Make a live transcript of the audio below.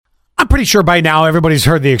pretty sure by now everybody's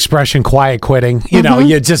heard the expression quiet quitting. You know,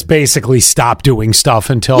 you just basically stop doing stuff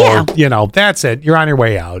until, you know, that's it. You're on your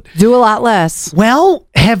way out. Do a lot less. Well,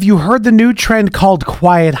 have you heard the new trend called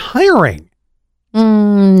quiet hiring?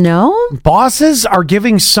 No. Bosses are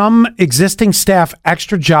giving some existing staff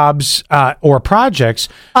extra jobs or projects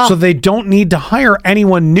so they don't need to hire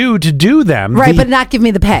anyone new to do them. Right, but not give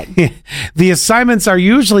me the pay. The assignments are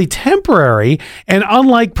usually temporary, and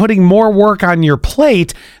unlike putting more work on your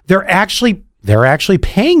plate, they're actually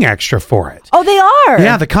paying extra for it. Oh, they are?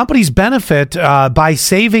 Yeah, the companies benefit by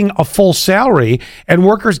saving a full salary, and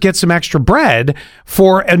workers get some extra bread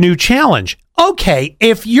for a new challenge. Okay,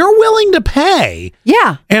 if you're willing to pay,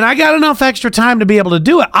 and I got enough extra time to be able to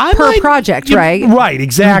do it, per project, right? Right,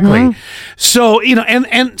 exactly. So, you know,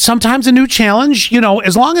 and sometimes a new challenge, you know,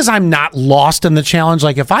 as long as I'm not lost in the challenge,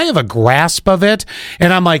 like if I have a grasp of it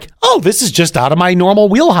and I'm like, oh, this is just out of my normal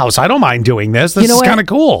wheelhouse, I don't mind doing this. This is kind of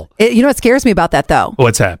cool. You know what scares me about that, though?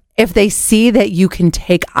 What's that? If they see that you can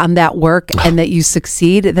take on that work and that you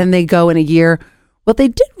succeed, then they go in a year, well, they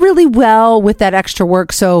did really well with that extra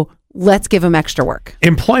work, so let's give them extra work.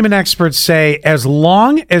 Employment experts say as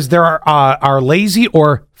long as there are lazy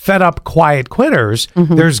or fed up quiet quitters,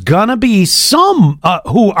 there's going to be some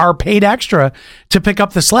who are paid extra to pick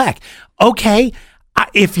up the slack. Okay,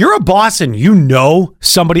 if you're a boss and you know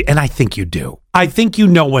somebody, and I think you do. I think you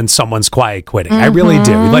know when someone's quiet quitting. I really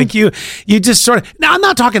do. Like you just sort of, now I'm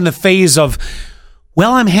not talking the phase of,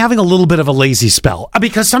 well, I'm having a little bit of a lazy spell,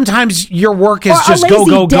 because sometimes your work is just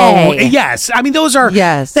go. Yes. I mean, those are,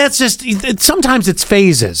 that's just, sometimes it's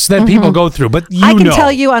phases that people go through, but I can tell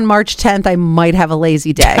you on March 10th, I might have a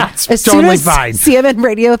lazy day. That's as totally soon as fine. CMN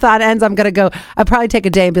Radiothon ends, I'm going to go, I'll probably take a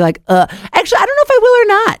day and be like, actually, I don't know if I will or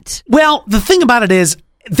not. Well, the thing about it is,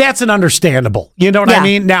 that's an understandable. You know what I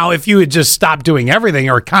mean? Now, if you had just stopped doing everything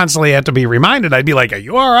or constantly had to be reminded, I'd be like, are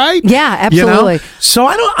you all right? Yeah, absolutely. You know? So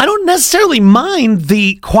I don't necessarily mind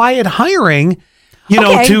the quiet hiring, you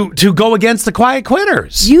know, to go against the quiet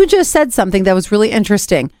quitters. You just said something that was really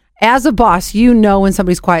interesting. As a boss, you know when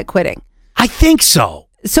somebody's quiet quitting. I think so.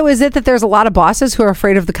 So is it that there's a lot of bosses who are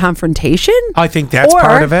afraid of the confrontation? I think that's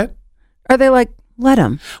part of it. Are they like, let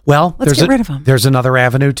them? Well, let's get rid of them. There's another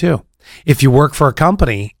avenue too. If you work for a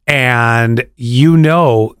company and you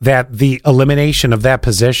know that the elimination of that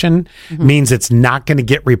position means it's not going to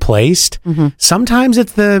get replaced, sometimes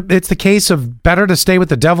it's the case of better to stay with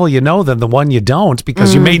the devil you know than the one you don't,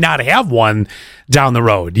 because you may not have one down the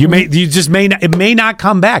road. You it may not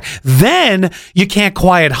come back. Then you can't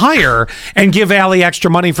quiet hire and give Allie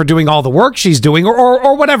extra money for doing all the work she's doing,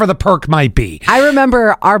 or whatever the perk might be. I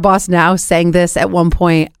remember our boss now saying this at one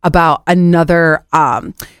point about another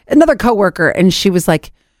coworker, and she was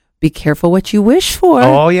like, be careful what you wish for.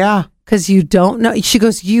 Oh, yeah. Because you don't know. She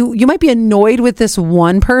goes, you might be annoyed with this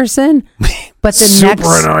one person, but the super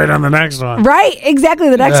annoyed on the next one. Right, exactly.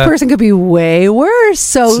 The next person could be way worse.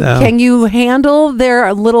 So can you handle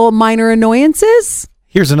their little minor annoyances?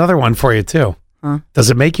 Here's another one for you, too. Does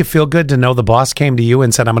it make you feel good to know the boss came to you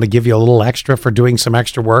and said, I'm going to give you a little extra for doing some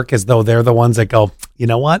extra work, as though they're the ones that go, you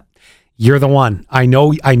know what? You're the one. I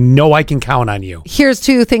know I can count on you. Here's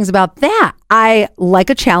two things about that. I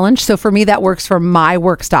like a challenge. So for me, that works for my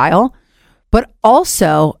work style. But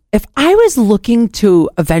also, if I was looking to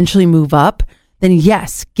eventually move up, then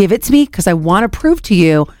yes, give it to me, because I want to prove to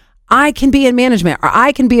you I can be in management, or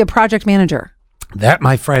I can be a project manager. That,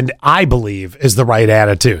 my friend, I believe is the right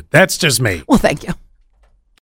attitude. That's just me. Well, thank you.